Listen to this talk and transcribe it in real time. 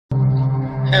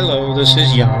Hello, this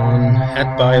is Jan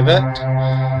at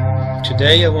Buyavette.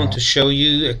 Today I want to show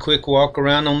you a quick walk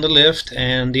around on the lift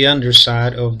and the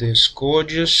underside of this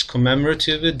gorgeous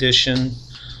Commemorative Edition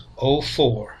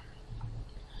 04.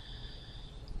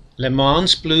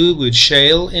 Lemans Blue with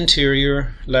Shale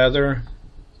interior, leather,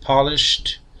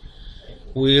 polished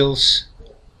wheels,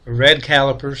 red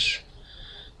calipers.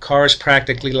 Car is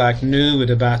practically like new with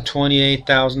about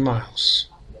 28,000 miles.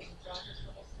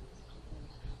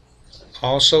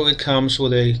 Also, it comes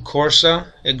with a Corsa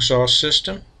exhaust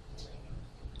system,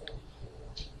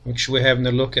 which we're having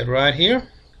a look at right here.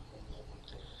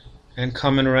 And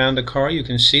coming around the car, you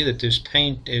can see that this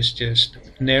paint is just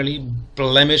nearly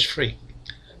blemish free.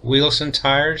 Wheels and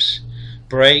tires,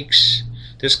 brakes.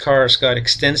 This car has got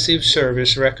extensive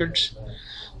service records,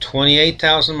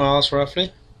 28,000 miles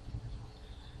roughly.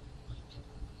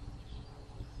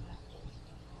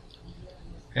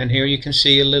 And here you can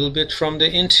see a little bit from the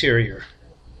interior.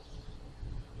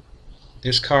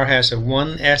 This car has a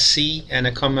 1SC and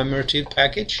a commemorative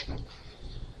package.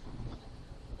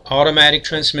 Automatic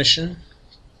transmission,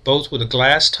 both with a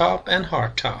glass top and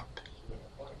hard top.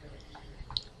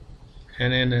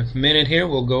 And in a minute here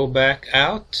we'll go back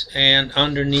out and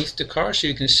underneath the car so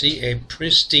you can see a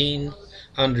pristine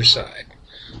underside.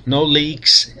 No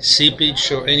leaks, seepage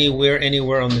or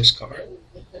anywhere on this car.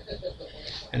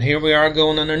 And here we are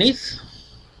going underneath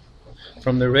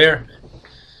from the rear,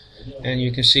 and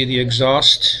you can see the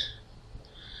exhaust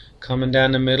coming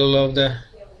down the middle of the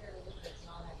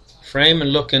frame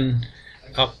and looking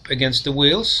up against the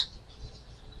wheels.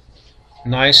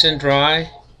 Nice and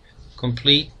dry,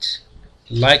 complete,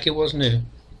 like it was new.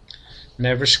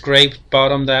 Never scraped,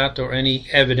 bottomed out, or any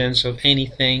evidence of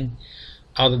anything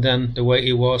other than the way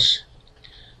it was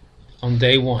on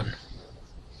day one.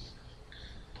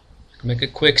 Make a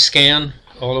quick scan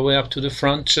all the way up to the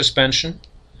front suspension,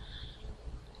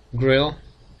 grille,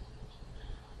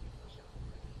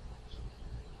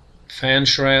 fan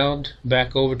shroud,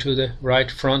 back over to the right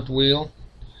front wheel,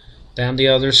 down the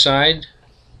other side,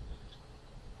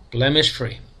 blemish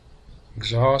free.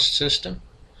 Exhaust system,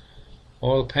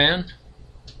 oil pan,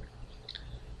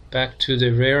 back to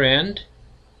the rear end,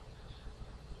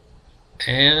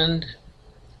 and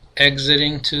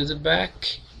exiting to the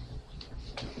back.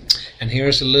 And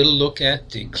here's a little look at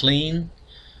the clean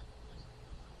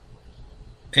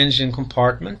engine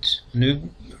compartment,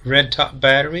 new red top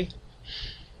battery.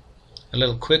 A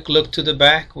little quick look to the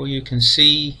back where you can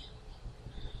see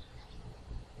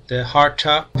the hard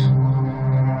top.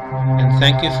 And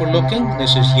thank you for looking.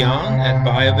 This is Jan at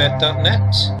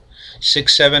Buyavette.net,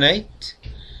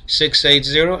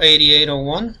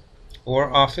 678-680-8801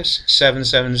 or office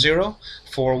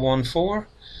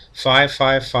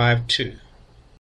 770-414-5552.